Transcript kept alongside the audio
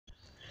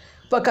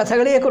ഇപ്പോൾ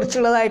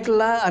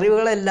കഥകളിയെക്കുറിച്ചുള്ളതായിട്ടുള്ള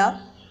അറിവുകളെല്ലാം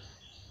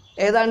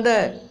ഏതാണ്ട്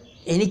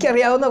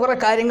എനിക്കറിയാവുന്ന കുറേ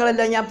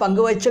കാര്യങ്ങളെല്ലാം ഞാൻ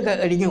പങ്കുവച്ച്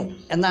കഴിഞ്ഞു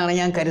എന്നാണ്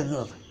ഞാൻ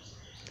കരുതുന്നത്.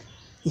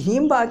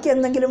 ഇനിയും ബാക്കി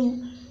എന്തെങ്കിലും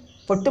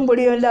പൊട്ടും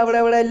പൊടിയും എല്ലാം അവിടെ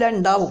എല്ലാം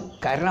ഉണ്ടാവും.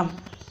 കാരണം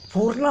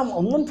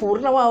ഒന്നും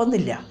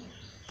പൂർണ്ണമാവുന്നില്ല.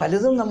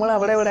 പലതും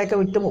നമ്മൾ ഇവിടെയൊക്കെ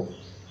വിട്ടുപോകും.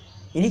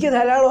 എനിക്ക്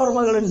ധാരാളം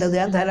ഓർമ്മകളുണ്ട്.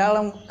 ഞാൻ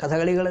ധാരാളം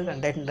കഥകളികൾ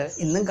കണ്ടിട്ടുണ്ട്,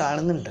 ഇന്നും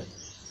കാണുന്നുണ്ട്.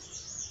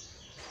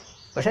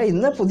 പക്ഷേ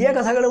ഇന്ന് പുതിയ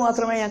കഥകൾ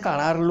മാത്രമേ ഞാൻ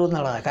കാണാറുള്ളൂ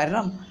എന്നുള്ളതാണ്.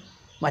 കാരണം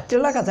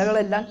മറ്റുള്ള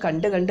കഥകളെല്ലാം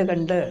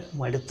കണ്ട്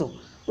മടുത്തു.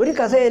 ഒരു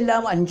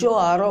കഥയെല്ലാം 5,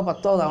 6,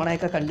 10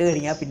 തവണയൊക്കെ കണ്ടു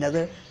കഴിഞ്ഞാൽ പിന്നെ അത്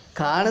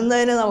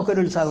കാണുന്നതിന്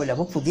നമുക്കൊരു ഉത്സാഹമില്ല.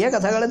 അപ്പോൾ പുതിയ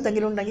കഥകൾ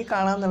എന്തെങ്കിലും ഉണ്ടെങ്കിൽ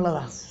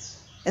കാണാമെന്നുള്ളതാണ്.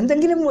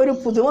 എന്തെങ്കിലും ഒരു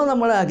പുതുമ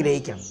നമ്മൾ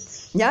ആഗ്രഹിക്കണം.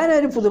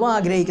 ഞാനൊരു പുതുമ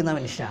ആഗ്രഹിക്കുന്ന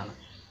മനുഷ്യനാണ്.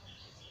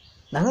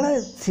 ഞങ്ങൾ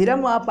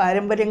സ്ഥിരം ആ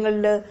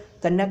പാരമ്പര്യങ്ങളിൽ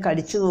തന്നെ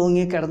കടിച്ചു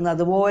തൂങ്ങി കിടന്ന്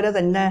അതുപോലെ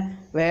തന്നെ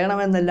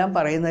വേണമെന്നെല്ലാം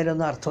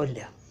പറയുന്നതിലൊന്നും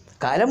അർത്ഥമില്ല.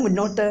 കാലം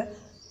മുന്നോട്ട്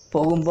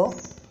പോകുമ്പോൾ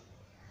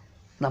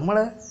നമ്മൾ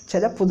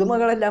ചില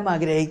പുതുമകളെല്ലാം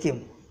ആഗ്രഹിക്കും.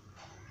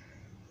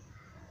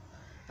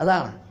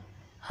 അതാണ്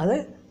അത്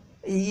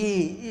ഈ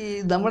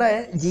നമ്മുടെ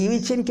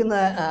ജീവിച്ചിരിക്കുന്ന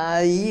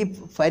ഈ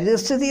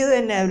പരിസ്ഥിതി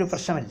തന്നെ ഒരു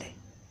പ്രശ്നമല്ലേ.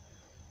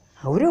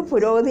 ഒരു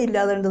പുരോഗതി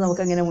ഇല്ലാതെ കൊണ്ട്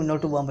നമുക്കങ്ങനെ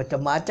മുന്നോട്ട് പോകാൻ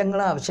പറ്റും. മാറ്റങ്ങൾ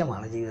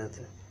ആവശ്യമാണ്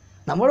ജീവിതത്തിന്.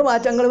 നമ്മൾ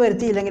മാറ്റങ്ങൾ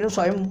വരുത്തിയില്ലെങ്കിലും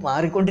സ്വയം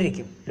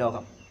മാറിക്കൊണ്ടിരിക്കും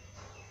ലോകം.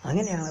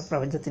 അങ്ങനെയാണ്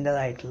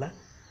പ്രപഞ്ചത്തിൻ്റേതായിട്ടുള്ള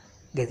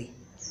ഗതി.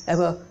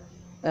 അപ്പോൾ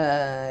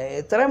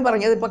ഇത്രയും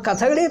പറഞ്ഞത് ഇപ്പോൾ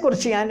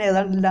കഥകളിയെക്കുറിച്ച് ഞാൻ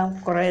ഏതാണ്ടെല്ലാം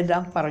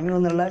കുറേയെല്ലാം പറഞ്ഞു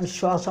എന്നുള്ള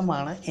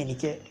വിശ്വാസമാണ്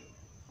എനിക്ക്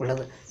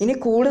ഉള്ളത്. ഇനി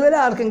കൂടുതൽ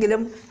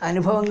ആർക്കെങ്കിലും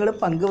അനുഭവങ്ങൾ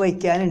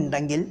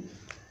പങ്കുവയ്ക്കാനുണ്ടെങ്കിൽ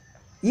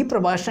ഈ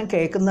പ്രഭാഷണം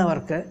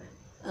കേൾക്കുന്നവർക്ക്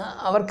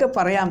അവർക്ക്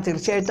പറയാം.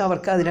 തീർച്ചയായിട്ടും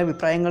അവർക്ക് അതിൻ്റെ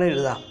അഭിപ്രായങ്ങൾ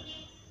എഴുതാം.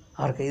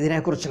 അവർക്ക്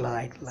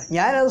ഇതിനെക്കുറിച്ചുള്ളതായിട്ടുള്ള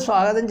ഞാനത്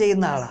സ്വാഗതം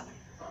ചെയ്യുന്ന ആളാണ്.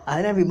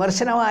 അതിനെ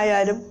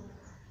വിമർശനമായാലും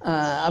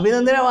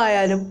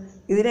അഭിനന്ദനമായാലും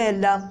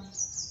ഇതിനെയെല്ലാം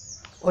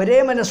ഒരേ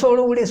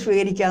മനസ്സോടുകൂടി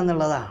സ്വീകരിക്കുക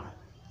എന്നുള്ളതാണ്.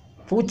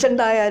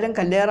 പൂച്ചണ്ടായാലും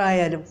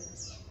കല്ലേറായാലും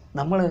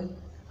നമ്മൾ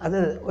അത്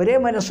ഒരേ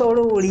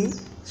മനസ്സോടുകൂടി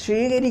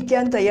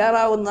സ്വീകരിക്കാൻ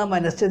തയ്യാറാവുന്ന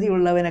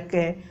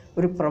മനസ്ഥിതിയുള്ളവനൊക്കെ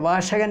ഒരു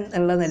പ്രഭാഷകൻ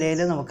എന്നുള്ള നിലയിൽ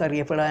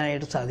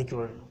നമുക്കറിയപ്പെടാനായിട്ട്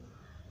സാധിക്കുകയുള്ളൂ.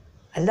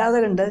 അല്ലാതെ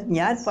കണ്ട്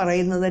ഞാൻ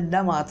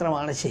പറയുന്നതെല്ലാം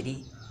മാത്രമാണ് ശരി,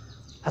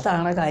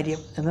 അതാണ്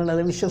കാര്യം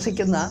എന്നുള്ളത്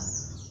വിശ്വസിക്കുന്ന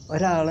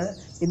ഒരാൾ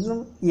ഇന്നും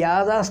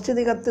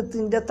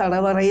യാഥാസ്ഥിതികത്വത്തിൻ്റെ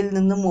തടവറയിൽ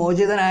നിന്നും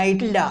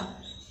മോചിതനായിട്ടില്ല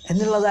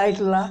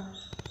എന്നുള്ളതായിട്ടുള്ള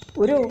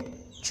ഒരു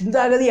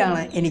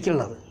ചിന്താഗതിയാണ്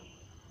എനിക്കുള്ളത്.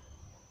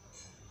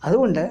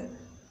 അതുകൊണ്ട്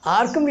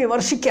ആർക്കും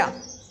വിമർശിക്കാം,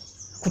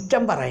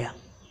 കുറ്റം പറയാം,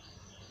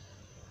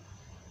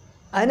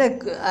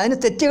 അതിന്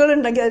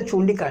തെറ്റുകളുണ്ടെങ്കിൽ അത്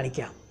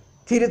ചൂണ്ടിക്കാണിക്കാം,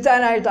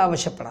 തിരുത്താനായിട്ട്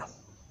ആവശ്യപ്പെടാം.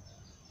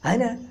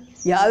 അതിന്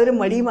യാതൊരു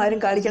മടിയും ആരും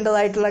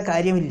കാണിക്കേണ്ടതായിട്ടുള്ള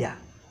കാര്യമില്ല.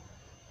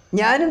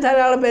 ഞാനും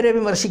ധാരാളം പേരെ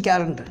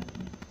വിമർശിക്കാറുണ്ട്.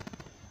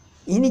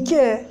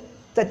 എനിക്ക്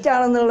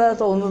തെറ്റാണെന്നുള്ള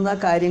തോന്നുന്ന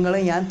കാര്യങ്ങൾ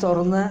ഞാൻ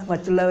തുറന്ന്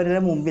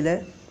മറ്റുള്ളവരുടെ മുമ്പിൽ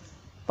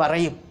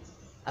പറയും.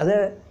 അത്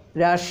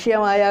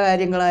രാഷ്ട്രീയമായ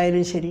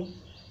കാര്യങ്ങളായാലും ശരി,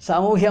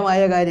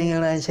 സാമൂഹ്യമായ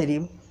കാര്യങ്ങളായാലും ശരി,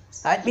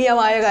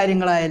 ആത്മീയമായ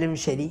കാര്യങ്ങളായാലും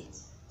ശരി,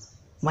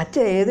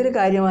 മറ്റേതൊരു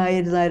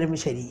കാര്യമായിരുന്നാലും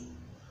ശരി,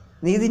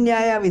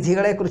 നീതിന്യായ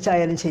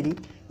വിധികളെക്കുറിച്ചായാലും ശരി,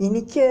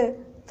 എനിക്ക്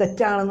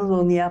തെറ്റാണെന്ന്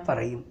തോന്നിയാൽ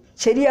പറയും,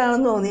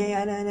 ശരിയാണെന്ന് തോന്നിയാൽ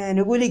ഞാൻ അതിനെ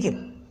അനുകൂലിക്കും.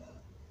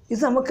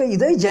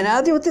 ഇത്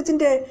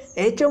ജനാധിപത്യത്തിൻ്റെ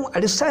ഏറ്റവും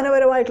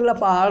അടിസ്ഥാനപരമായിട്ടുള്ള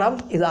പാഠം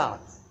ഇതാണ്.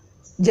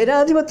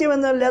 ജനാധിപത്യം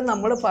എന്നല്ല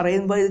നമ്മൾ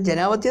പറയുമ്പോൾ ഇത്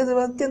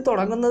ജനാധിപത്യം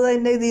തുടങ്ങുന്നത്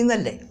തന്നെ ഇതിൽ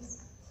നിന്നല്ലേ.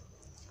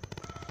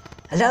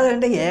 അല്ലാതെ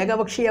കണ്ട്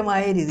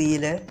ഏകപക്ഷീയമായ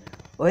രീതിയിൽ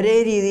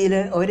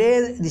ഒരേ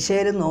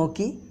ദിശയിൽ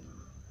നോക്കി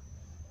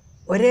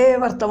ഒരേ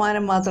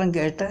വർത്തമാനം മാത്രം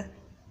കേട്ട്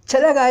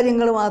ചില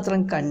കാര്യങ്ങൾ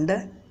മാത്രം കണ്ട്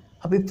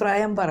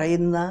അഭിപ്രായം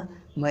പറയുന്ന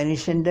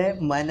മനുഷ്യൻ്റെ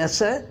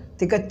മനസ്സ്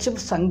തികച്ചും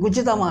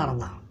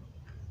സങ്കുചിതമാണെന്നാണ്.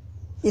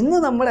 ഇന്ന്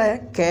നമ്മുടെ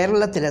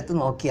കേരളത്തിലെത്തി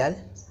നോക്കിയാൽ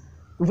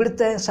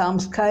ഇവിടുത്തെ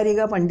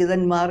സാംസ്കാരിക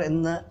പണ്ഡിതന്മാർ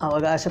എന്ന്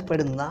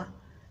അവകാശപ്പെടുന്ന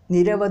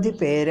നിരവധി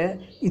പേര്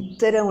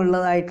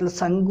ഇത്തരമുള്ളതായിട്ടുള്ള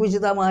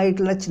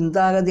സങ്കുചിതമായിട്ടുള്ള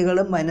ചിന്താഗതികൾ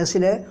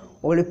മനസ്സിൽ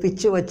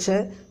ഒളിപ്പിച്ചു വച്ച്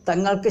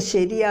തങ്ങൾക്ക്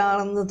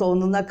ശരിയാണെന്ന്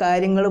തോന്നുന്ന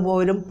കാര്യങ്ങൾ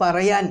പോലും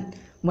പറയാൻ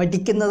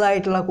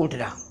മടിക്കുന്നതായിട്ടുള്ള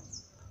കൂട്ടരാണ്.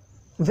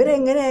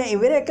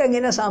 ഇവരെയൊക്കെ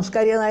എങ്ങനെ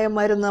സാംസ്കാരിക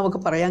നായന്മാരെന്ന് നമുക്ക്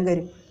പറയാൻ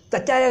കഴിയും?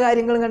 തെറ്റായ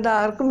കാര്യങ്ങൾ കണ്ട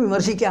ആർക്കും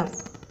വിമർശിക്കാം.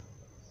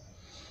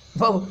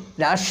 ഇപ്പോൾ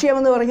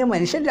രാഷ്ട്രീയമെന്ന് പറഞ്ഞാൽ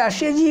മനുഷ്യൻ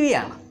രാഷ്ട്രീയ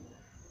ജീവിയാണ്.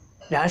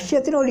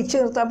 രാഷ്ട്രീയത്തിന് ഒളിച്ചു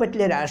നിർത്താൻ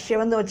പറ്റില്ല.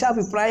 രാഷ്ട്രീയമെന്ന് വെച്ചാൽ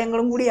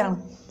അഭിപ്രായങ്ങളും കൂടിയാണ്.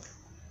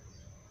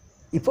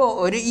 ഇപ്പോൾ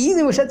ഈ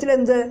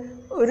നിമിഷത്തിലെന്ത്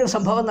ഒരു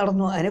സംഭവം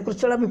നടന്നു,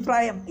 അതിനെക്കുറിച്ചുള്ള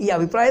ഈ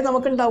അഭിപ്രായം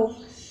നമുക്കുണ്ടാവും.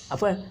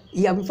 അപ്പോൾ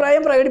ഈ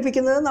അഭിപ്രായം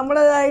പ്രകടിപ്പിക്കുന്നത്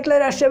നമ്മുടേതായിട്ടുള്ള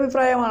രാഷ്ട്രീയ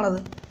അഭിപ്രായമാണത്.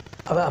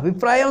 അപ്പോൾ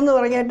അഭിപ്രായം എന്ന്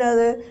പറഞ്ഞാൽ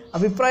അത്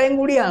അഭിപ്രായം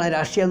കൂടിയാണ്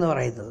രാഷ്ട്രീയം എന്ന്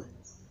പറയുന്നത്.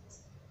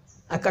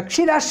 ആ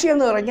കക്ഷി രാഷ്ട്രീയം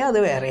എന്ന് പറഞ്ഞാൽ അത്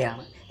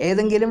വേറെയാണ്.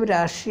 ഏതെങ്കിലും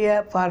രാഷ്ട്രീയ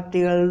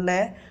പാർട്ടികളുടെ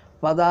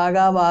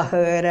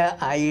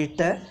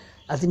പതാകവാഹകരായിട്ട്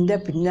അതിൻ്റെ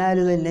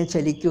പിന്നാലെ തന്നെ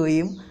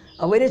ചലിക്കുകയും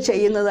അവർ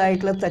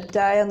ചെയ്യുന്നതായിട്ടുള്ള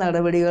തെറ്റായ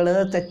നടപടികൾ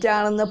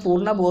തെറ്റാണെന്ന്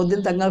പൂർണ്ണ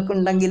ബോധ്യം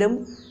തങ്ങൾക്കുണ്ടെങ്കിലും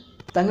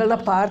തങ്ങളുടെ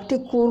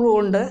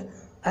പാർട്ടിക്കൂറുകൊണ്ട്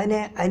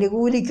അതിനെ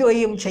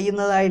അനുകൂലിക്കുകയും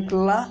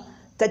ചെയ്യുന്നതായിട്ടുള്ള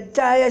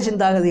തെറ്റായ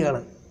ചിന്താഗതികൾ,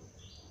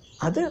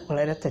 അത്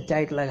വളരെ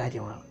തെറ്റായിട്ടുള്ള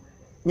കാര്യമാണ്.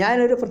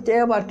 ഞാനൊരു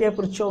പ്രത്യേക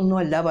പാർട്ടിയെക്കുറിച്ചോ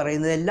ഒന്നുമല്ല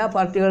പറയുന്നത്. എല്ലാ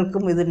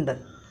പാർട്ടികൾക്കും ഇതുണ്ട്.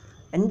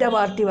 എൻ്റെ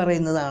പാർട്ടി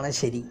പറയുന്നതാണ്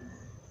ശരി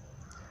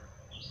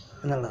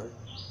എന്നുള്ളത്.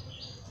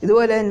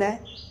 ഇതുപോലെ തന്നെ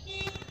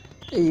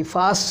ഈ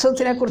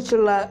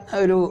ഫാസിസത്തിനെക്കുറിച്ചുള്ള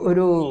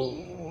ഒരു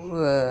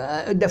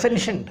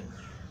ഡെഫിനിഷൻ ഉണ്ട്.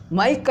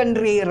 My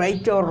country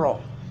right or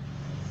wrong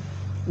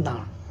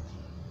എന്നാണ്.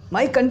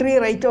 My country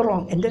right or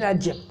wrong,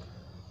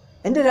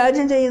 എൻ്റെ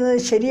രാജ്യം ചെയ്യുന്നത്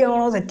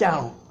ശരിയാണോ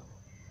തെറ്റാണോ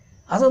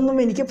അതൊന്നും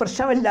എനിക്ക്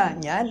പ്രശ്നമല്ല,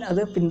 ഞാൻ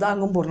അത്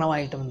പിന്താങ്ങും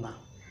പൂർണ്ണമായിട്ടും എന്നാണ്.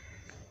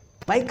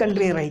 My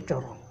country right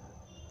or wrong.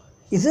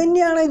 ഇത്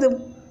തന്നെയാണ്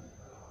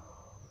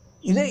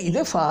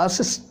ഇത്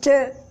ഫാസിസ്റ്റ്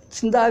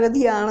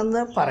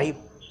ചിന്താഗതിയാണെന്ന് പറയും.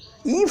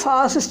 ഈ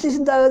ഫാസിസ്റ്റ്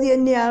ചിന്താഗതി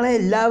തന്നെയാണ്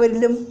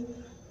എല്ലാവരിലും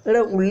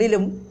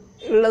ഉള്ളിലും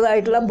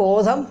ഉള്ളതായിട്ടുള്ള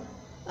ബോധം,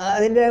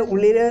 അതിൻ്റെ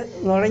ഉള്ളിൽ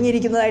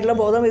നുഴഞ്ഞിരിക്കുന്നതായിട്ടുള്ള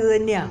ബോധം ഇത്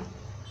തന്നെയാണ്.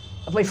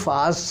 അപ്പോൾ ഈ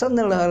ഫാസിസം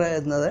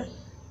എന്നത്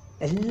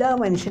എല്ലാ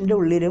മനുഷ്യൻ്റെ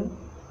ഉള്ളിലും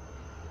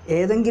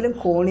ഏതെങ്കിലും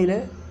കോണിൽ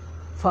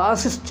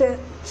ഫാസിസ്റ്റ്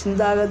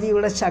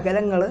ചിന്താഗതിയുടെ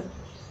ശകലങ്ങൾ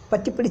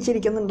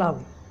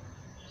പറ്റിപ്പിടിച്ചിരിക്കുന്നുണ്ടാവും.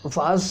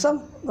 ഫാസിസം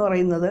എന്ന്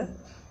പറയുന്നത്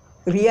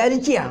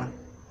റിയാലിറ്റിയാണ്.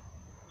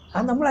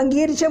 അത് നമ്മൾ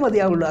അംഗീകരിച്ചേ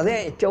മതിയാവുള്ളൂ. അത്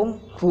ഏറ്റവും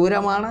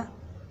ക്രൂരമാണ്,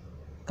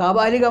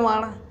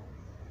 കാപാലികമാണ്,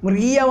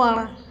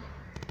 മൃഗീയമാണ്.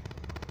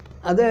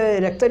 അത്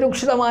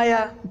രക്തരൂക്ഷിതമായ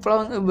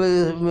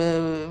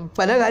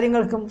പല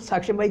കാര്യങ്ങൾക്കും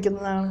സാക്ഷ്യം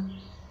വഹിക്കുന്നതാണ്,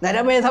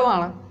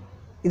 നരമേധമാണ്.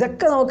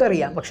 ഇതൊക്കെ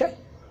നമുക്കറിയാം. പക്ഷേ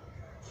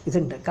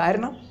ഇതുണ്ട്.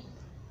 കാരണം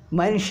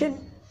മനുഷ്യൻ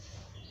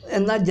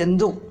എന്ന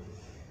ജന്തു,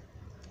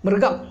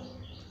 മൃഗം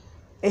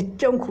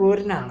ഏറ്റവും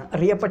ക്രൂരനാണ്.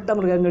 അറിയപ്പെട്ട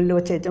മൃഗങ്ങളിൽ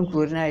വെച്ച് ഏറ്റവും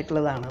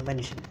ക്രൂരനായിട്ടുള്ളതാണ്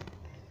മനുഷ്യൻ.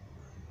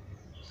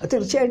 അത്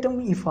തീർച്ചയായിട്ടും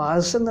ഈ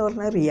ഫാസിസം എന്ന്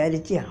പറഞ്ഞ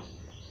റിയാലിറ്റിയാണ്.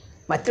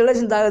 മറ്റുള്ള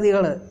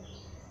ചിന്താഗതികൾ,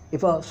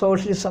 ഇപ്പോൾ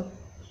സോഷ്യലിസം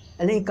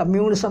അല്ലെങ്കിൽ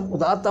കമ്മ്യൂണിസം,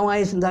 ഉദാത്തമായ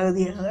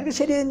ചിന്താഗതി, അതൊക്കെ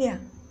ശരി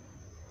തന്നെയാണ്.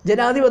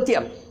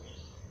 ജനാധിപത്യം,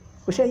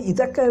 പക്ഷേ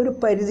ഇതൊക്കെ ഒരു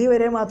പരിധി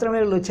വരെ മാത്രമേ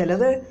ഉള്ളൂ.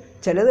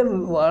 ചിലത്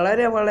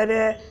വളരെ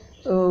വളരെ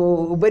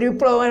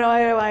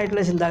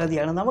ഉപരിപ്ലവമായിട്ടുള്ള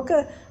ചിന്താഗതിയാണ്. നമുക്ക്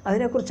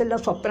അതിനെക്കുറിച്ചെല്ലാം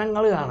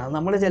സ്വപ്നങ്ങൾ കാണാം.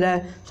 നമ്മൾ ചില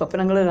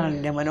സ്വപ്നങ്ങൾ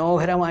കാണില്ല.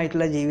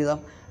 മനോഹരമായിട്ടുള്ള ജീവിതം,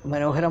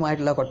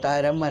 മനോഹരമായിട്ടുള്ള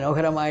കൊട്ടാരം,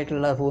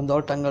 മനോഹരമായിട്ടുള്ള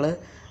പൂന്തോട്ടങ്ങൾ,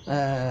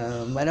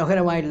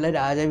 മനോഹരമായിട്ടുള്ള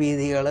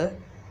രാജവീഥികൾ,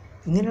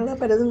 ഇങ്ങനെയുള്ള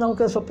പലതും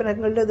നമുക്ക്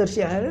സ്വപ്നങ്ങളുടെ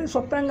ദൃശ്യമാണ്.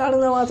 സ്വപ്നം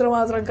കാണുന്നത്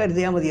മാത്രം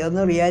കരുതിയാൽ മതി.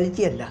 അതൊന്നും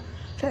റിയാലിറ്റി അല്ല.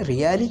 പക്ഷേ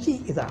റിയാലിറ്റി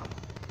ഇതാണ്.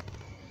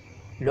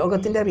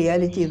 ലോകത്തിൻ്റെ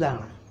റിയാലിറ്റി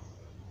ഇതാണ്.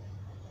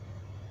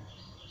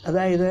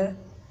 അതായത്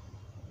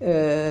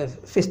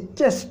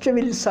ഫിറ്റസ്റ്റ്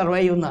വിൽ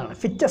സർവൈവ് എന്നാണ്.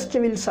 Fittest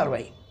will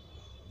survive.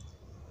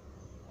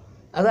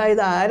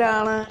 അതായത്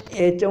ആരാണ്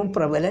ഏറ്റവും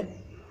പ്രബലൻ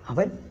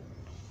അവൻ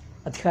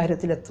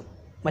അധികാരത്തിലെത്തും,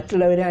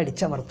 മറ്റുള്ളവരെ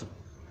അടിച്ചമർത്തും.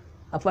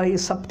 അപ്പോൾ ഈ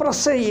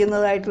സപ്രസ്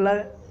ചെയ്യുന്നതായിട്ടുള്ള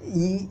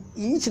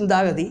ഈ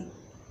ചിന്താഗതി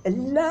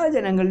എല്ലാ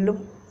ജനങ്ങളിലും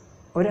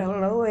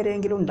ഒരളവ്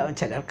വരെയെങ്കിലും ഉണ്ടാകും.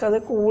 ചിലർക്കത്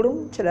കൂടും,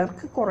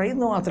 ചിലർക്ക്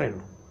കുറയുന്നു മാത്രമേ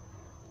ഉള്ളൂ.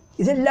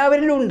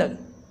 ഇതെല്ലാവരിലും ഉണ്ട്.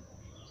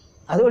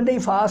 അതുകൊണ്ട് ഈ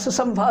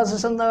ഫാസിസം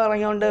എന്ന്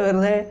പറഞ്ഞുകൊണ്ട്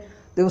വെറുതെ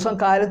ദിവസം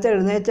കാലത്ത്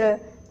എഴുന്നേറ്റ്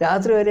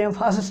രാത്രി വരെയും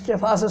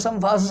ഫാസിസം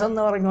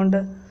എന്ന് പറഞ്ഞുകൊണ്ട്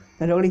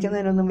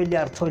നിലവിളിക്കുന്നതിനൊന്നും വലിയ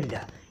അർത്ഥമില്ല.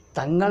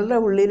 തങ്ങളുടെ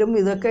ഉള്ളിലും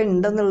ഇതൊക്കെ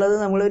ഉണ്ടെന്നുള്ളത്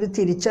നമ്മളൊരു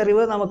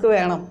തിരിച്ചറിവ് നമുക്ക്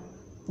വേണം.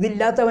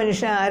 ഇതില്ലാത്ത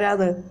മനുഷ്യൻ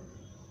ആരാത്?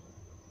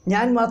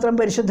 ഞാൻ മാത്രം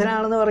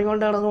പരിശുദ്ധനാണെന്ന്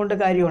പറഞ്ഞുകൊണ്ട് നടന്നുകൊണ്ട്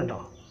കാര്യമുണ്ടോ?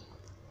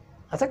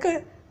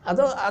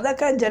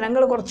 അതൊക്കെ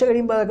ജനങ്ങൾ കുറച്ച്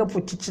കഴിയുമ്പോൾ അതൊക്കെ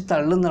പുച്ഛിച്ച്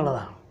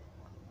തള്ളുന്നുള്ളതാണ്.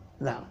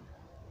 ഇതാണ്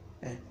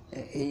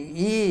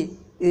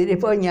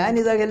ഇതിലിപ്പോൾ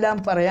ഞാനിതെല്ലാം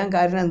പറയാൻ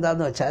കാരണം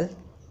എന്താണെന്ന് വെച്ചാൽ,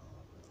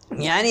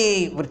 ഞാൻ ഈ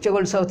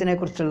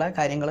വൃശ്ചികോത്സവത്തിനെക്കുറിച്ചുള്ള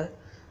കാര്യങ്ങൾ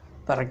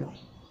പറഞ്ഞു.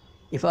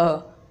 ഇപ്പോൾ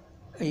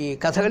ഈ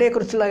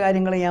കഥകളിയെക്കുറിച്ചുള്ള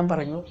കാര്യങ്ങൾ ഞാൻ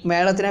പറഞ്ഞു,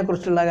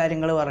 മേളത്തിനെക്കുറിച്ചുള്ള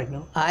കാര്യങ്ങൾ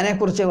പറഞ്ഞു,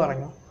 ആനയെക്കുറിച്ച്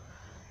പറഞ്ഞു,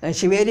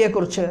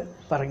 ശിവേലിയെക്കുറിച്ച്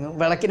പറഞ്ഞു,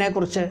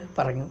 വിളക്കിനെക്കുറിച്ച്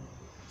പറഞ്ഞു.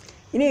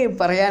 ഇനി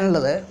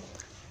പറയാനുള്ളത്,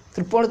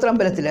 തൃപ്പൂണിത്തുറ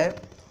അമ്പലത്തിൽ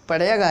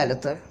പഴയ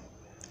കാലത്ത്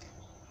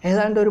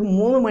ഏതാണ്ട് ഒരു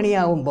 3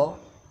 മണിയാവുമ്പോൾ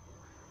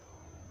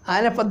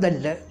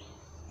ആനപ്പന്തലിൽ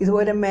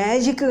ഇതുപോലെ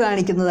മാജിക്ക്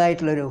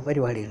കാണിക്കുന്നതായിട്ടുള്ളൊരു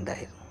പരിപാടി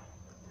ഉണ്ടായിരുന്നു.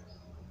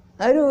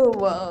 അതൊരു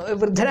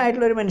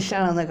വൃദ്ധനായിട്ടുള്ളൊരു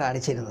മനുഷ്യനാണെന്ന്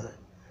കാണിച്ചിരുന്നത്.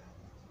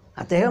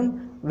 അദ്ദേഹം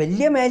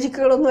വലിയ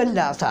മാജിക്കുകളൊന്നുമല്ല,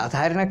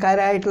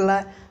 സാധാരണക്കാരായിട്ടുള്ള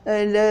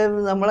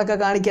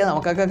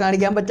നമുക്കൊക്കെ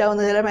കാണിക്കാൻ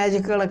പറ്റാവുന്ന ചില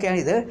മാജിക്കുകളൊക്കെയാണ്.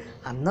 ഇത്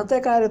അന്നത്തെ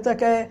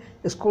കാലത്തൊക്കെ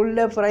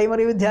സ്കൂളിലെ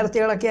പ്രൈമറി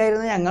വിദ്യാർത്ഥികളൊക്കെ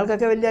ആയിരുന്നു.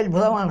 ഞങ്ങൾക്കൊക്കെ വലിയ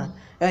അത്ഭുതമാണ്.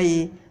 ഈ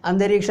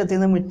അന്തരീക്ഷത്തിൽ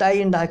നിന്ന് മിഠായി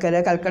ഉണ്ടാക്കൽ,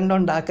 കൽക്കണ്ടം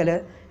ഉണ്ടാക്കൽ,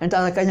 എന്നിട്ട്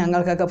അതൊക്കെ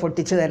ഞങ്ങൾക്കൊക്കെ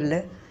പൊട്ടിച്ച് തരൽ,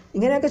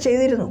 ഇങ്ങനെയൊക്കെ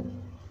ചെയ്തിരുന്നു.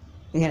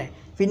 ഇങ്ങനെ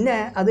പിന്നെ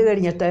അത്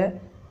കഴിഞ്ഞിട്ട്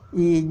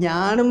ഈ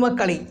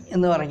ഞാണുമ്മക്കളി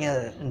എന്ന്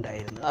പറഞ്ഞത്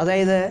ഉണ്ടായിരുന്നു.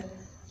 അതായത്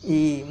ഈ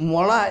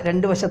മുള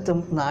 2 വശത്തും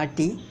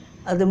നാട്ടി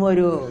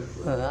അതുമൊരു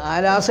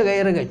ആലാസ്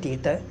കയറ്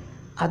കെട്ടിയിട്ട്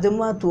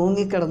അതുമ്മ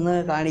തൂങ്ങിക്കിടന്ന്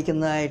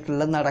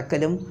കാണിക്കുന്നതായിട്ടുള്ള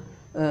നടക്കലും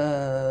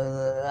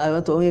അത്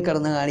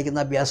തൂങ്ങിക്കിടന്ന് കാണിക്കുന്ന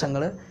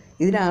അഭ്യാസങ്ങൾ,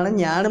 ഇതിനാണ്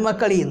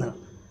ഞാണുമ്മക്കളി എന്ന്.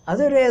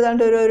 അതൊരു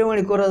ഏതാണ്ട് ഒരു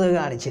മണിക്കൂർ അത്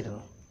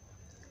കാണിച്ചിരുന്നു.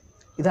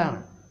 ഇതാണ്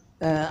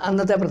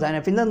അന്നത്തെ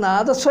പ്രധാനം. പിന്നെ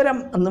നാദസ്വരം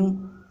അന്നും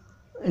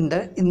ഉണ്ട്,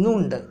 ഇന്നും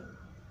ഉണ്ട്.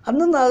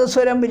 അന്നും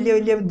നാദസ്വരം വലിയ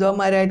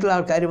വിദ്വാന്മാരായിട്ടുള്ള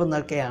ആൾക്കാർ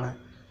വന്നൊക്കെയാണ്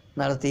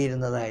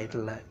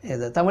നടത്തിയിരുന്നതായിട്ടുള്ള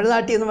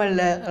തമിഴ്നാട്ടിൽ നിന്നും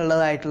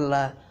ഉള്ളതായിട്ടുള്ള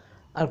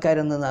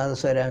ആൾക്കാരൊന്നും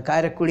നാദസ്വരം,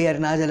 കാരക്കുടി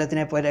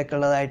അരുണാചലത്തിനെ പോലെയൊക്കെ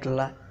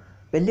ഉള്ളതായിട്ടുള്ള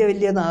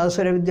വലിയ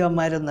നാദസ്വര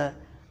വിദ്വാന്മാരൊന്ന്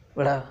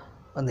ഇവിടെ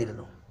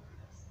വന്നിരുന്നു.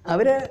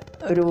 അവർ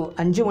ഒരു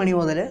 5 മണി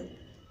മുതൽ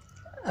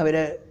അവർ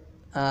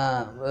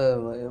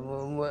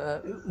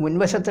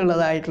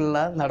മുൻവശത്തുള്ളതായിട്ടുള്ള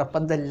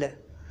നടപ്പന്തലിൽ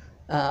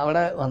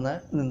അവിടെ വന്ന്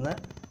നിന്ന്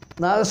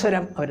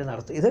നാദസ്വരം അവർ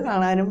നടത്തും. ഇത്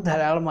കാണാനും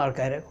ധാരാളം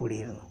ആൾക്കാർ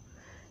കൂടിയിരുന്നു.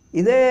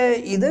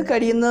 ഇത്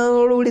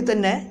കഴിയുന്നതോടുകൂടി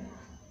തന്നെ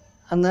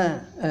അന്ന്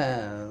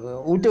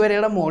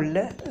ഊട്ടുവരയുടെ മുകളിൽ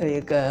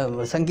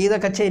സംഗീത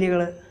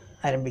കച്ചേരികൾ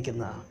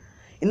ആരംഭിക്കുന്നതാണ്.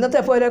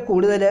 ഇന്നത്തെ പോലെ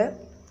കൂടുതൽ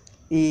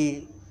ഈ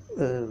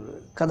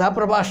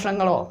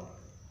കഥാപ്രഭാഷണങ്ങളോ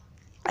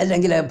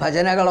അല്ലെങ്കിൽ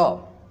ഭജനകളോ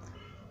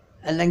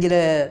അല്ലെങ്കിൽ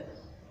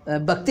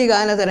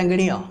ഭക്തിഗാന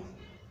തരംഗിണിയോ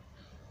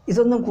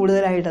ഇതൊന്നും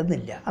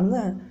കൂടുതലായിട്ടൊന്നുമില്ല.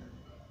 അന്ന്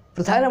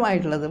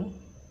പ്രധാനമായിട്ടുള്ളതും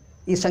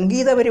ഈ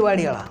സംഗീത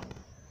പരിപാടികളാണ്.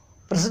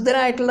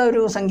 പ്രസിദ്ധനായിട്ടുള്ള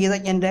ഒരു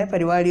സംഗീതജ്ഞൻ്റെ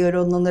പരിപാടി ഒരു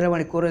 1.5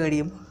 മണിക്കൂർ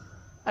കഴിയും,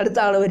 അടുത്ത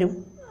ആൾ വരും,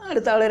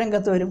 അടുത്ത ആൾ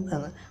രംഗത്ത് വരും.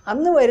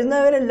 അന്ന്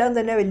വരുന്നവരെല്ലാം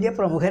തന്നെ വലിയ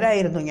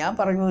പ്രമുഖരായിരുന്നു. ഞാൻ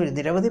പറഞ്ഞു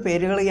നിരവധി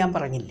പേരുകൾ ഞാൻ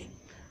പറഞ്ഞില്ലേ,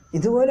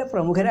 ഇതുപോലെ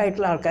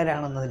പ്രമുഖരായിട്ടുള്ള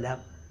ആൾക്കാരാണെന്നെല്ലാം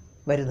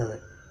വരുന്നത്.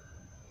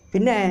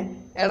 പിന്നെ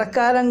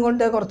ഇടക്കാലം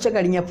കൊണ്ട് കുറച്ച്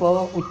കഴിഞ്ഞപ്പോൾ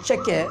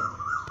ഉച്ചയ്ക്ക്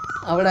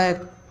അവിടെ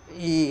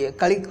ഈ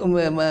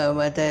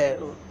മറ്റേ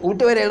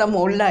ഊട്ടുവരയുടെ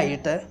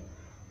മുകളിലായിട്ട്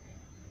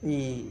ഈ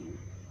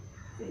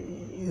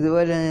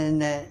ഇതുപോലെ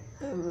തന്നെ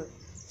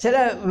ചില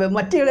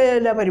മറ്റു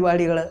ചില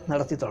പരിപാടികൾ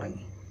നടത്തി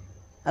തുടങ്ങി.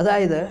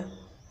 അതായത്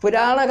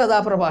പുരാണ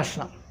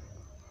കഥാപ്രഭാഷണം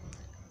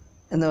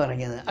എന്ന്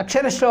പറയുന്നത്,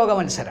 അക്ഷരശ്ലോക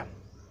മത്സരം.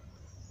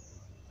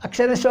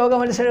 അക്ഷരശ്ലോക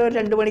മത്സരം ഒരു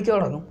 2 മണിക്ക്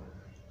തുടങ്ങും,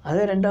 അത്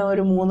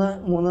ഒരു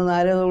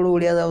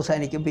 3-4 അത്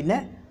അവസാനിക്കും. പിന്നെ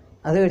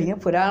അത് കഴിഞ്ഞ്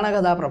പുരാണ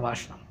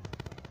കഥാപ്രഭാഷണം,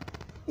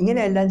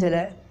 ഇങ്ങനെയെല്ലാം ചില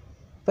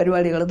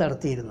പരിപാടികൾ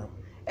നടത്തിയിരുന്നു.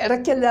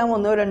 ഇടയ്ക്കെല്ലാം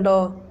 1-2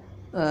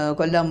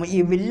 കൊല്ലം ഈ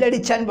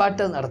വില്ലടിച്ചാൻ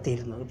പാട്ട്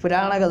നടത്തിയിരുന്നു.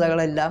 പുരാണ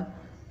കഥകളെല്ലാം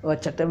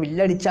വച്ചിട്ട്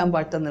വില്ലടിച്ചാൻ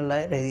പാട്ടെന്നുള്ള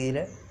രീതിയിൽ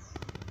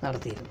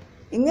നടത്തിയിരുന്നു.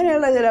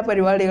 ഇങ്ങനെയുള്ള ചില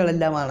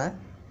പരിപാടികളെല്ലാമാണ്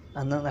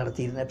അന്ന്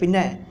നടത്തിയിരുന്നത്.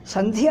 പിന്നെ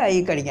സന്ധ്യ ആയി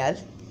കഴിഞ്ഞാൽ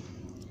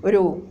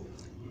ഒരു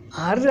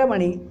 6:30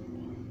 മണി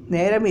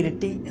നേരം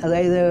ഇരുട്ടി,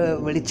 അതായത്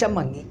വെളിച്ചം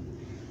മങ്ങി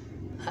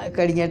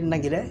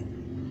കഴിഞ്ഞിട്ടുണ്ടെങ്കിൽ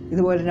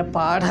ഇതുപോലെ തന്നെ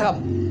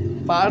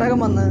പാഠകം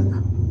വന്ന്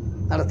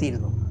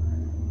നടത്തിയിരുന്നു.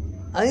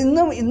 അത്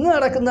ഇന്ന്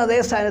നടക്കുന്ന അതേ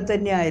സ്ഥാനത്ത്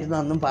തന്നെയായിരുന്നു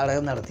അന്നും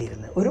പാഠകം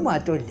നടത്തിയിരുന്നത്. ഒരു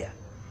മാറ്റവും ഇല്ല.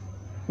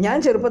 ഞാൻ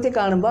ചെറുപ്പത്തിൽ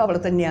കാണുമ്പോൾ അവിടെ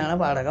തന്നെയാണ്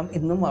പാഠകം,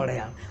 ഇന്നും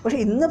അവിടെയാണ്. പക്ഷേ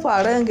ഇന്ന്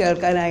പാഠകം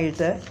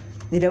കേൾക്കാനായിട്ട്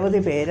നിരവധി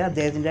പേര്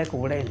അദ്ദേഹത്തിൻ്റെ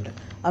കൂടെയുണ്ട്.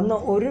 അന്ന്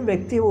ഒരു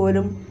വ്യക്തി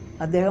പോലും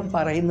അദ്ദേഹം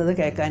പറയുന്നത്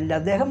കേൾക്കാനില്ല.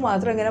 അദ്ദേഹം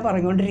മാത്രം ഇങ്ങനെ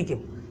പറഞ്ഞുകൊണ്ടിരിക്കും,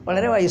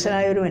 വളരെ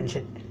വയസ്സനായ ഒരു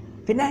മനുഷ്യൻ.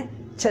 പിന്നെ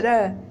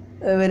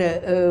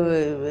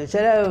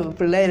ചില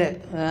പിള്ളേർ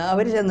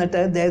അവർ ചെന്നിട്ട്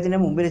അദ്ദേഹത്തിൻ്റെ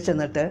മുമ്പിൽ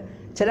ചെന്നിട്ട്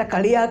ചില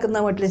കളിയാക്കുന്ന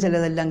മട്ടിൽ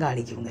ചിലതെല്ലാം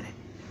കാണിക്കും. ഇങ്ങനെ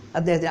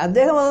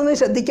അദ്ദേഹം അതൊന്നും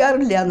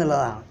ശ്രദ്ധിക്കാറില്ല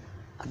എന്നുള്ളതാണ്.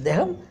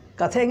 അദ്ദേഹം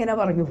കഥ എങ്ങനെ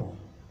പറഞ്ഞു പോകും.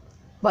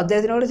 അപ്പോൾ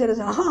അദ്ദേഹത്തിനോട് ചില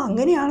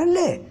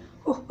അങ്ങനെയാണല്ലേ,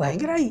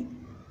 ഭയങ്കരമായി,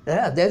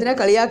 അദ്ദേഹത്തിനെ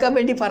കളിയാക്കാൻ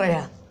വേണ്ടി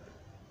പറയാം,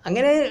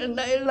 അങ്ങനെ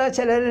ഉള്ള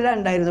ചിലരെല്ലാം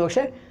ഉണ്ടായിരുന്നു.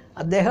 പക്ഷേ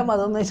അദ്ദേഹം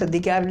അതൊന്നും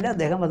ശ്രദ്ധിക്കാറില്ല,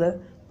 അദ്ദേഹം അത്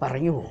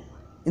പറഞ്ഞു പോകും.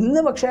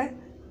 ഇന്ന് പക്ഷേ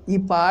ഈ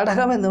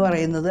പാഠകം എന്ന്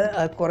പറയുന്നത്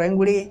കുറേം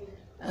കൂടി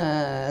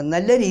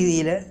നല്ല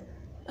രീതിയിൽ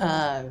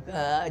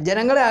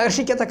ജനങ്ങളെ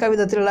ആകർഷിക്കത്തക്ക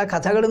വിധത്തിലുള്ള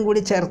കഥകളും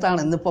കൂടി ചേർത്താണ്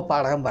ഇന്നിപ്പോൾ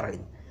പാഠകം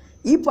പറയുന്നത്.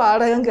 ഈ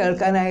പാഠകം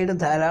കേൾക്കാനായിട്ട്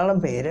ധാരാളം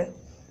പേര്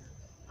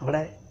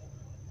അവിടെ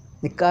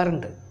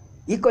നിൽക്കാറുണ്ട്.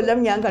 ഈ കൊല്ലം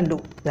ഞാൻ കണ്ടു,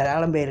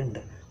 ധാരാളം പേരുണ്ട്.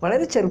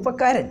 വളരെ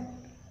ചെറുപ്പക്കാരൻ,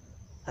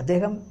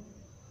 അദ്ദേഹം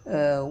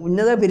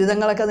ഉന്നത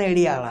ബിരുദങ്ങളൊക്കെ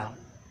നേടിയ ആളാണ്.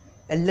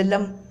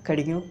 എല്ലാം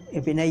കഴിഞ്ഞു,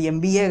 പിന്നെ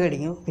MBA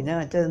കഴിഞ്ഞു, പിന്നെ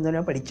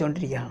മറ്റെന്തോ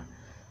പഠിച്ചുകൊണ്ടിരിക്കുകയാണ്.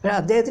 പക്ഷേ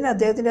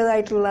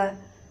അദ്ദേഹത്തിൻ്റേതായിട്ടുള്ള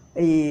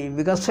ഈ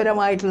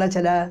വികസ്വരമായിട്ടുള്ള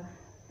ചില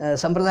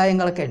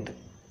സമ്പ്രദായങ്ങളൊക്കെ ഉണ്ട്.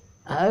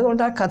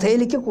 അതുകൊണ്ട് ആ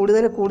കഥയിലേക്ക്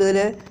കൂടുതൽ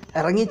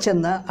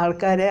ഇറങ്ങിച്ചെന്ന്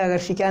ആൾക്കാരെ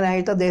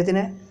ആകർഷിക്കാനായിട്ട്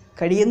അദ്ദേഹത്തിന്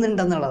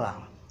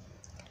കഴിയുന്നുണ്ടെന്നുള്ളതാണ്.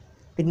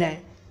 പിന്നെ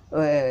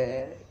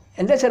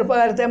എൻ്റെ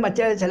ചെറുപ്പകാലത്തെ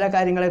മറ്റ് ചില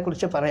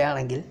കാര്യങ്ങളെക്കുറിച്ച്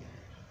പറയുകയാണെങ്കിൽ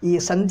ഈ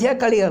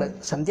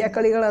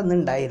സന്ധ്യാക്കളികൾ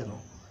അന്നുണ്ടായിരുന്നു.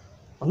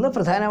 ഒന്ന്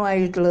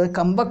പ്രധാനമായിട്ടുള്ളത്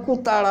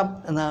കമ്പക്കൂത്താളം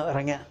എന്ന്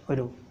പറഞ്ഞ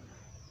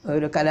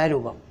ഒരു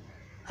കലാരൂപം.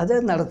 അത്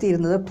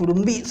നടത്തിയിരുന്നത്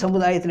കുടുംബി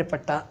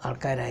സമുദായത്തിൽപ്പെട്ട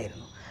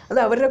ആൾക്കാരായിരുന്നു. അത്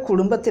അവരുടെ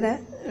കുടുംബത്തിന്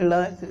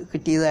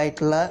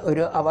കിട്ടിയതായിട്ടുള്ള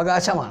ഒരു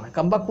അവകാശമാണ്.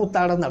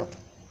 കമ്പക്കൂത്താടം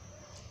നടത്തും.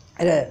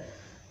 അത്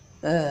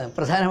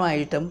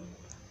പ്രധാനമായിട്ടും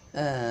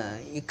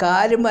ഈ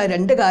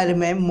 2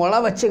 കാലുമേ മുള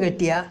വച്ച്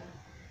കെട്ടിയ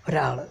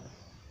ഒരാൾ,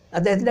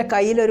 അദ്ദേഹത്തിൻ്റെ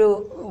കയ്യിലൊരു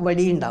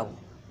വടിയുണ്ടാവും.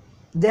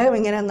 ഇദ്ദേഹം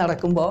ഇങ്ങനെ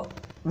നടക്കുമ്പോൾ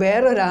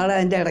വേറൊരാൾ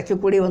അതിൻ്റെ ഇടയ്ക്ക്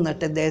കൂടി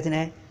വന്നിട്ട്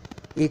ഇദ്ദേഹത്തിനെ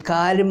ഈ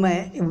കാലുമേ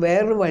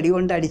വേറൊരു വടി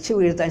കൊണ്ട് അടിച്ചു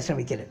വീഴ്ത്താൻ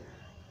ശ്രമിക്കൽ.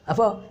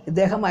 അപ്പോൾ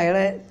ഇദ്ദേഹം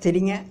അയാളെ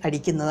തിരിഞ്ഞ്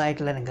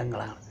അടിക്കുന്നതായിട്ടുള്ള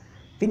രംഗങ്ങളാണ്.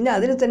 പിന്നെ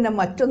അതിൽ തന്നെ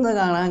മറ്റൊന്ന്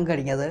കാണാൻ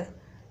കഴിഞ്ഞത്,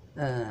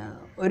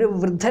 ഒരു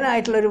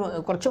വൃദ്ധനായിട്ടുള്ളൊരു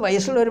കുറച്ച്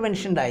വയസ്സുള്ളൊരു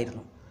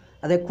മനുഷ്യനുണ്ടായിരുന്നു.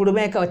 അത്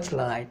കുടുമയൊക്കെ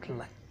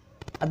വച്ചുള്ളതായിട്ടുള്ള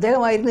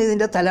അദ്ദേഹമായിരുന്നു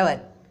ഇതിൻ്റെ തലവൻ.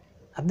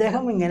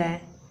 അദ്ദേഹം ഇങ്ങനെ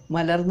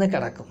മലർന്ന്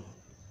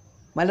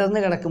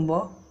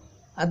കിടക്കുമ്പോൾ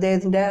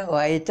അദ്ദേഹത്തിൻ്റെ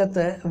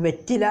വയറ്റത്ത്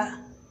വെറ്റില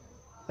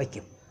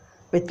വയ്ക്കും.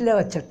 വെറ്റില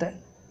വച്ചിട്ട്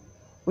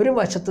ഒരു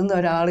വശത്തുനിന്ന്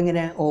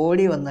ഒരാളിങ്ങനെ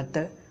ഓടി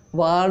വന്നിട്ട്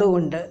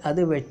വാളുകൊണ്ട്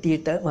അത്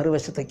വെട്ടിയിട്ട്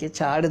മറുവശത്തേക്ക്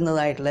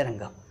ചാടുന്നതായിട്ടുള്ള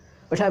രംഗം.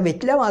 പക്ഷേ ആ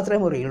വെറ്റില മാത്രമേ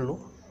മുറിയുള്ളൂ,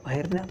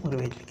 വയറിന്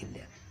മുറിവേറ്റില്ല.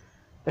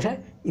 പക്ഷേ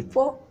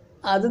ഇപ്പോൾ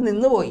അത്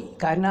നിന്നുപോയി.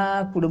 കാരണം ആ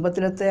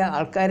കുടുംബത്തിലത്തെ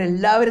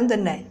ആൾക്കാരെല്ലാവരും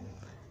തന്നെ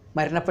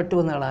മരണപ്പെട്ടു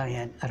എന്നുള്ളതാണ്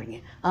ഞാൻ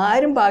അറിഞ്ഞത്.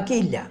 ആരും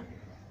ബാക്കിയില്ല.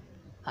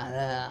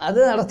 അത്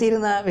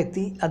നടത്തിയിരുന്ന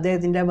വ്യക്തി,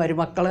 അദ്ദേഹത്തിൻ്റെ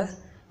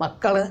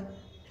മക്കൾ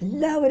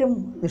എല്ലാവരും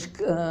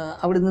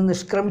അവിടുന്ന്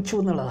നിഷ്ക്രമിച്ചു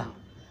എന്നുള്ളതാണ്.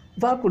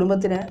 അപ്പോൾ ആ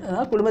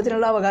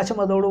കുടുംബത്തിനുള്ള അവകാശം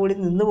അതോടുകൂടി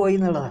നിന്നുപോയി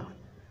എന്നുള്ളതാണ്.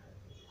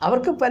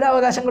 അവർക്ക് പല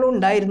അവകാശങ്ങളും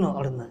ഉണ്ടായിരുന്നു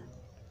അവിടുന്ന്.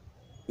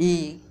 ഈ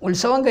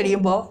ഉത്സവം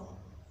കഴിയുമ്പോൾ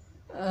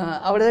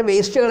അവിടുത്തെ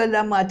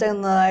വേസ്റ്റുകളെല്ലാം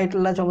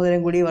മാറ്റുന്നതായിട്ടുള്ള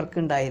ചുമതലയും കൂടി ഇവർക്ക്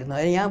ഉണ്ടായിരുന്നു.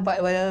 അത് ഞാൻ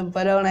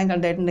പലവണയും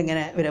കണ്ടിട്ടുണ്ട്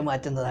ഇങ്ങനെ ഇവരെ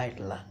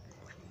മാറ്റുന്നതായിട്ടുള്ള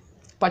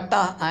പട്ട,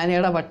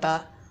 ആനയുടെ പട്ട,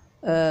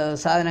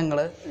 സാധനങ്ങൾ,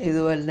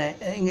 ഇതുപോലെ തന്നെ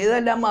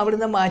ഇതെല്ലാം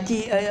അവിടുന്ന് മാറ്റി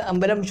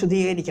അമ്പലം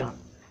ശുദ്ധീകരിക്കണം.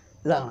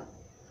 ഇതാണ്.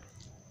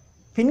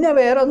 പിന്നെ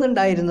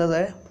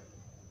വേറൊന്നുണ്ടായിരുന്നത്,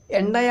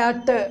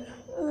 എണ്ണയാട്ട്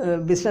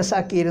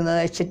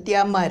ബിസിനസ്സാക്കിയിരുന്നത്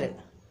ചെട്ടിയാന്മാർ.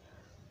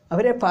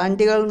 അവരെ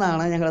പാണ്ഡികൾ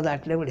എന്നാണ് ഞങ്ങളുടെ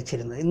നാട്ടിൽ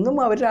വിളിച്ചിരുന്നത്. ഇന്നും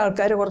അവരുടെ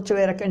ആൾക്കാർ കുറച്ച്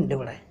പേരൊക്കെ ഉണ്ട്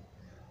ഇവിടെ.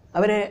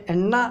 അവർ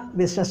എണ്ണ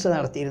ബിസിനസ്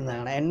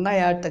നടത്തിയിരുന്നതാണ്.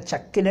 എണ്ണയാട്ട്,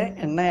 ചക്കിൽ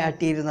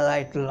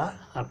എണ്ണയാട്ടിയിരുന്നതായിട്ടുള്ള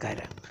ആൾക്കാർ.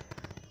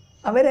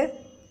 അവർ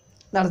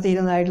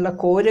നടത്തിയിരുന്നതായിട്ടുള്ള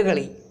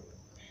കോലുകളി,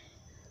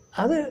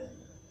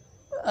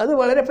 അത്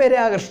വളരെ പേരെ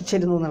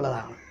ആകർഷിച്ചിരുന്നു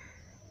എന്നുള്ളതാണ്.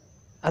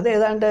 അത്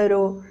ഏതാണ്ട്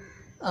ഒരു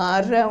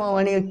 6:30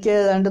 മണിക്ക്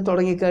ഏതാണ്ട്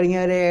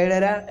തുടങ്ങിക്കഴിഞ്ഞാൽ ഒരു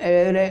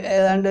 7:30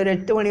 ഏതാണ്ട് ഒരു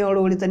 8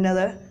 മണിയോടുകൂടി തന്നെ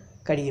അത്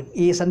കഴിയും.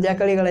 ഈ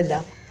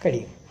സന്ധ്യാക്കളികളെല്ലാം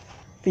കഴിയും.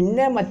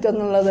 പിന്നെ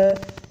മറ്റൊന്നുള്ളത്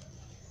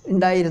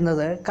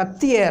ഉണ്ടായിരുന്നത്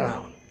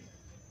കത്തിയേറാണ്.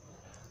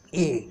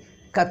 ഈ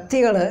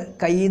കത്തികൾ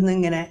കയ്യിൽ നിന്ന്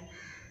ഇങ്ങനെ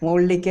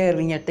മുകളിലേക്ക്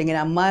എറിഞ്ഞിട്ട് ഇങ്ങനെ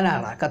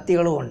അമ്മാനാണ്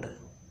കത്തികൾ കൊണ്ട്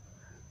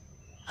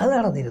അത്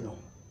നടന്നിരുന്നു.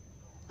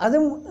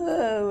 അതും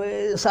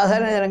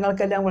സാധാരണ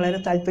ജനങ്ങൾക്കെല്ലാം വളരെ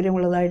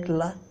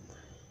താല്പര്യമുള്ളതായിട്ടുള്ള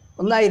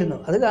ഒന്നായിരുന്നു.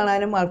 അത്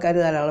കാണാനും ആൾക്കാർ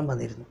ധാരാളം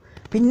വന്നിരുന്നു.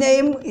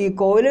 പിന്നെയും ഈ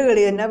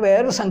കോലുകളി തന്നെ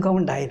വേറൊരു സംഘം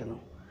ഉണ്ടായിരുന്നു.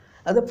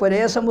 അത്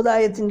പുലയ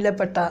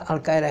സമുദായത്തിൽപ്പെട്ട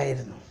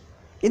ആൾക്കാരായിരുന്നു.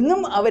 ഇന്നും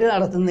അവർ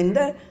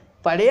നടത്തുന്നതിൻ്റെ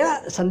പഴയ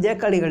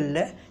സന്ധ്യാക്കളികളിൽ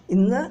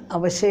ഇന്ന്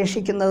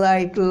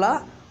അവശേഷിക്കുന്നതായിട്ടുള്ള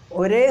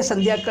ഒരു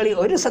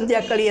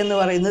സന്ധ്യാക്കളി എന്ന്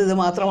പറയുന്നത് ഇത്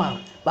മാത്രമാണ്.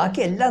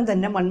 ബാക്കിയെല്ലാം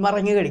തന്നെ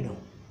മൺമറഞ്ഞു കഴിഞ്ഞു.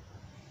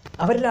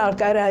 അവരുടെ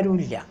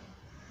ആൾക്കാരാരുമില്ല,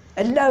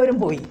 എല്ലാവരും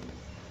പോയി.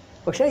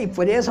 പക്ഷേ ഈ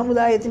പുലയ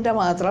സമുദായത്തിൻ്റെ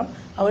മാത്രം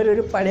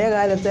അവരൊരു പഴയ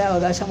കാലത്തെ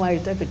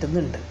അവകാശമായിട്ട്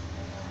കിട്ടുന്നുണ്ട്.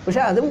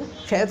 പക്ഷേ അതും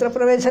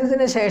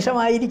ക്ഷേത്രപ്രവേശനത്തിന്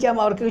ശേഷമായിരിക്കാം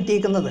അവർക്ക്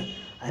കിട്ടിയിരിക്കുന്നത്.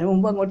 അതിനു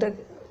മുമ്പ് അങ്ങോട്ട്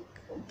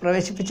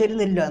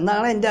പ്രവേശിപ്പിച്ചിരുന്നില്ല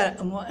എന്നാണ്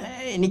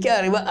എനിക്ക്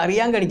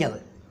അറിയാൻ കഴിഞ്ഞത്.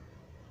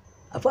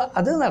 അപ്പോൾ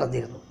അത്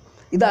നടന്നിരുന്നു.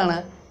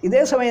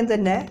 ഇതേ സമയം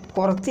തന്നെ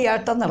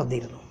കുറത്തിയാട്ടം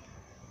നടന്നിരുന്നു.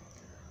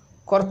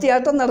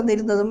 കുറത്തിയാട്ടം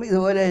നടന്നിരുന്നതും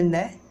ഇതുപോലെ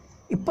തന്നെ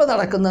ഇപ്പോൾ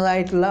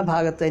നടക്കുന്നതായിട്ടുള്ള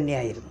ഭാഗത്ത്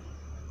തന്നെയായിരുന്നു.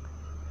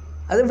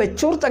 അത്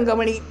വെച്ചൂർ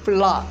തങ്കമണി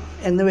പിള്ള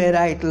എന്നു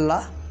പേരായിട്ടുള്ള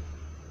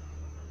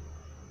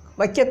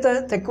വൈക്കത്ത്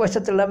തെക്ക്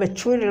വശത്തുള്ള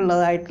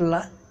വെച്ചൂരിലുള്ളതായിട്ടുള്ള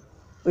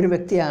ഒരു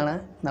വ്യക്തിയാണ്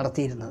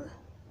നടത്തിയിരുന്നത്.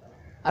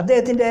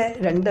 അദ്ദേഹത്തിൻ്റെ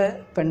 2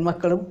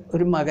 പെൺമക്കളും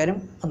ഒരു മകനും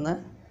അന്ന്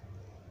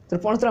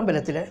തൃപ്പൂണിത്തുറ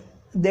അമ്പലത്തിൽ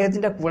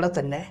അദ്ദേഹത്തിൻ്റെ കൂടെ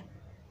തന്നെ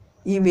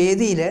ഈ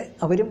വേദിയിൽ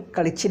അവരും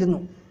കളിച്ചിരുന്നു.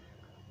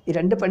 ഈ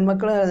 2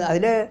 പെൺമക്കൾ,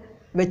 അതിൽ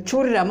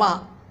വെച്ചൂർ രമ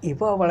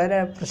ഇപ്പോൾ വളരെ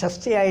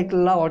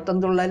പ്രശസ്തിയായിട്ടുള്ള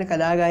ഓട്ടംതുള്ളൽ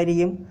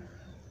കലാകാരിയും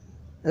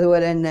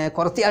അതുപോലെ തന്നെ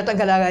കുറത്തിയാട്ടം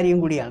കലാകാരിയും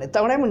കൂടിയാണ്.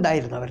 ഇത്തവണയും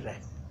ഉണ്ടായിരുന്നു അവരുടെ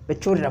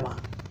വെച്ചൂർ രമ.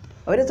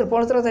 അവർ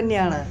തൃപ്പൂണിത്തുറ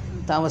തന്നെയാണ്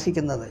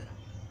താമസിക്കുന്നത്.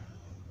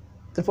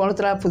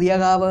 തൃപ്പൂണിത്തുറ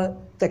പുതിയകാവ്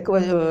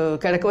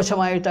കിഴക്ക്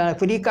വശമായിട്ടാണ്,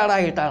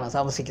 പുലിക്കാടായിട്ടാണ്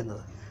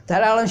താമസിക്കുന്നത്.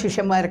 ധാരാളം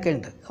ശിഷ്യന്മാരൊക്കെ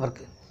ഉണ്ട്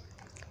അവർക്ക്.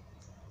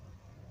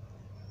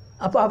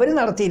 അപ്പോൾ അവർ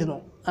നടത്തിയിരുന്നു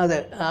അത്.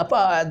 അപ്പോൾ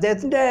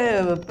അദ്ദേഹത്തിൻ്റെ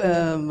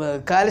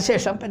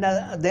കാലശേഷം പിന്നെ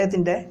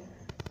അദ്ദേഹത്തിൻ്റെ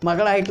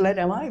മകളായിട്ടുള്ള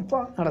രമ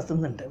ഇപ്പോൾ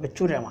നടത്തുന്നുണ്ട്,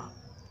 വെച്ചൂർ രമ.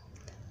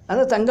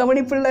 അത്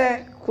തങ്കമണിപ്പിള്ളയെ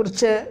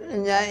കുറിച്ച്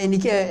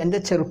എനിക്ക് എൻ്റെ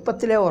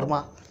ചെറുപ്പത്തിലെ ഓർമ്മ,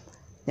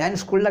 ഞാൻ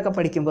സ്കൂളിലൊക്കെ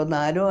പഠിക്കുമ്പോൾ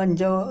 4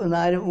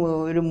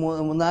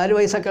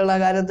 വയസ്സൊക്കെ ഉള്ള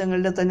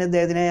കാലങ്ങളിൽ തന്നെ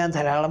അദ്ദേഹത്തിനെ ഞാൻ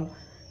ധാരാളം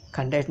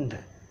കണ്ടിട്ടുണ്ട്.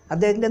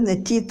 അദ്ദേഹത്തിൻ്റെ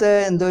നെറ്റിയത്ത്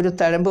എന്തോ ഒരു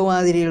തഴമ്പ്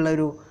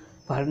മാതിരിയുള്ളൊരു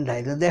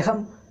പാടുണ്ടായിരുന്നു. അദ്ദേഹം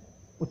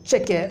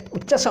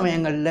ഉച്ച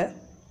സമയങ്ങളിൽ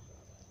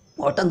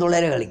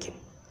ഓട്ടംതുള്ളൽ കളിക്കും.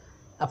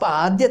 അപ്പോൾ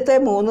ആദ്യത്തെ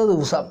 3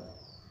 ദിവസം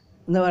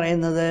എന്ന്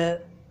പറയുന്നത്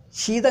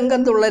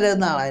ശീതങ്കം തുള്ളൽ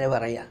എന്നാണ് അതിന്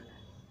പറയുക.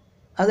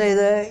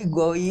 അതായത്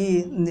ഈ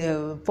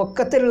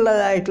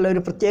പൊക്കത്തിലുള്ളതായിട്ടുള്ള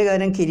ഒരു പ്രത്യേക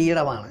തരം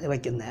കിരീടമാണ്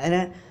വയ്ക്കുന്നത്.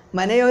 അതിന്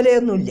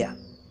മനയോലയൊന്നുമില്ല.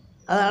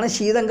 അതാണ്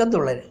ശീതങ്കം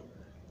തുള്ളൽ.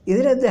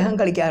 ഇതിൽ അദ്ദേഹം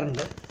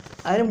കളിക്കാറുണ്ട്.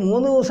 അതിന്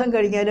 3 ദിവസം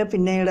കഴിഞ്ഞാൽ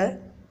പിന്നീട്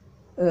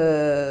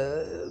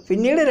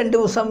 2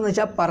 ദിവസം എന്ന്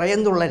വെച്ചാൽ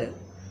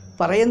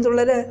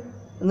പറയന്തുള്ളൽ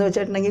എന്ന്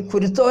വെച്ചിട്ടുണ്ടെങ്കിൽ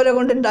കുരുത്തോല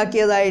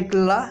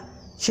കൊണ്ടുണ്ടാക്കിയതായിട്ടുള്ള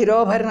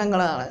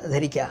ശിരോഭരണങ്ങളാണ്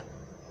ധരിക്കുക.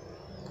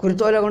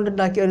 കുരുത്തോല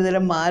കൊണ്ടുണ്ടാക്കിയ ഒരു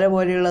തരം മാല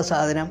പോലെയുള്ള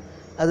സാധനം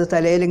അത്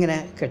തലയിലിങ്ങനെ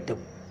കെട്ടും.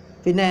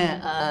 പിന്നെ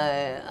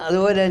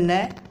അതുപോലെ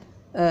തന്നെ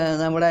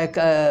നമ്മുടെ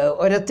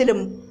ഒരത്തിലും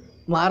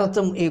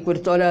മാറത്തും ഈ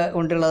കുരുത്തോല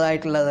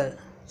കൊണ്ടുള്ളതായിട്ടുള്ളത്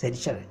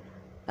ധരിച്ചത്.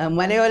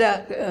 മനയോല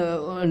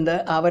ഉണ്ട്,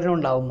 ആഭരണം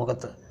ഉണ്ടാവും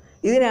മുഖത്ത്.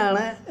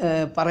 ഇതിനാണ്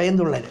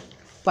പറയന്തുള്ളൽ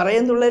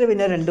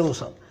പിന്നെ 2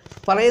 ദിവസം.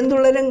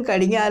 പറയന്തുള്ളലും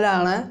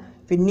കഴിഞ്ഞാലാണ്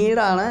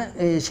പിന്നീടാണ്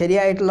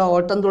ശരിയായിട്ടുള്ള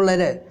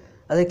ഓട്ടംതുള്ളൽ,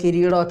 അത്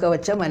കിരീടമൊക്കെ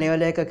വെച്ച്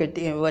മനയോലയൊക്കെ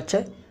കെട്ടി വെച്ച്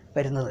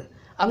വരുന്നത്.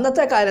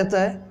 അന്നത്തെ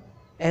കാലത്ത്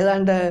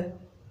ഏതാണ്ട്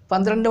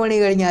 12 മണി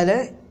കഴിഞ്ഞാൽ,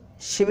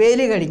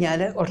 ശിവേലി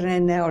കഴിഞ്ഞാൽ ഉടനെ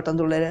തന്നെ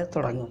ഓട്ടംതുള്ളൽ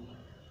തുടങ്ങും.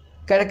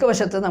 കിഴക്ക്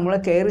വശത്ത് നമ്മൾ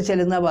കയറി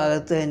ചെല്ലുന്ന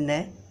ഭാഗത്ത് തന്നെ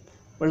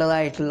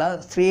ഉള്ളതായിട്ടുള്ള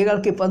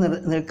സ്ത്രീകൾക്കിപ്പോൾ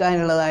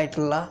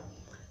നിൽക്കാനുള്ളതായിട്ടുള്ള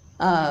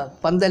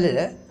പന്തലിൽ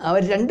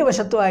അവർ 2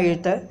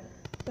 വശത്തുമായിട്ട്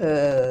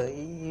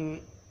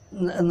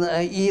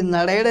ഈ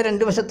നടയുടെ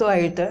 2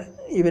 വശത്തുമായിട്ട്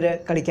ഇവർ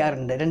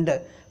കളിക്കാറുണ്ട്.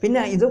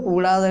 പിന്നെ ഇത്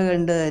കൂടാതെ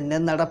കണ്ട് തന്നെ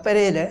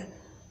നടപ്പരയിൽ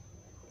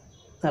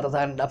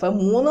നടത്താറുണ്ട്. അപ്പം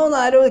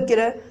 3-4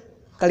 ദിക്കിൽ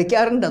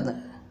കളിക്കാറുണ്ടെന്ന്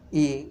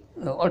ഈ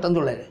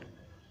ഓട്ടംതുള്ളൽ.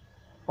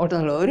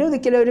 ഓട്ടം ഒരു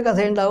ദിക്കിൽ ഒരു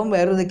കഥയുണ്ടാവും,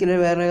 വേറൊരു ദിക്കിൽ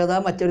വേറെ കഥ,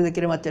 മറ്റൊരു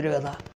ദിക്കിൽ മറ്റൊരു കഥ.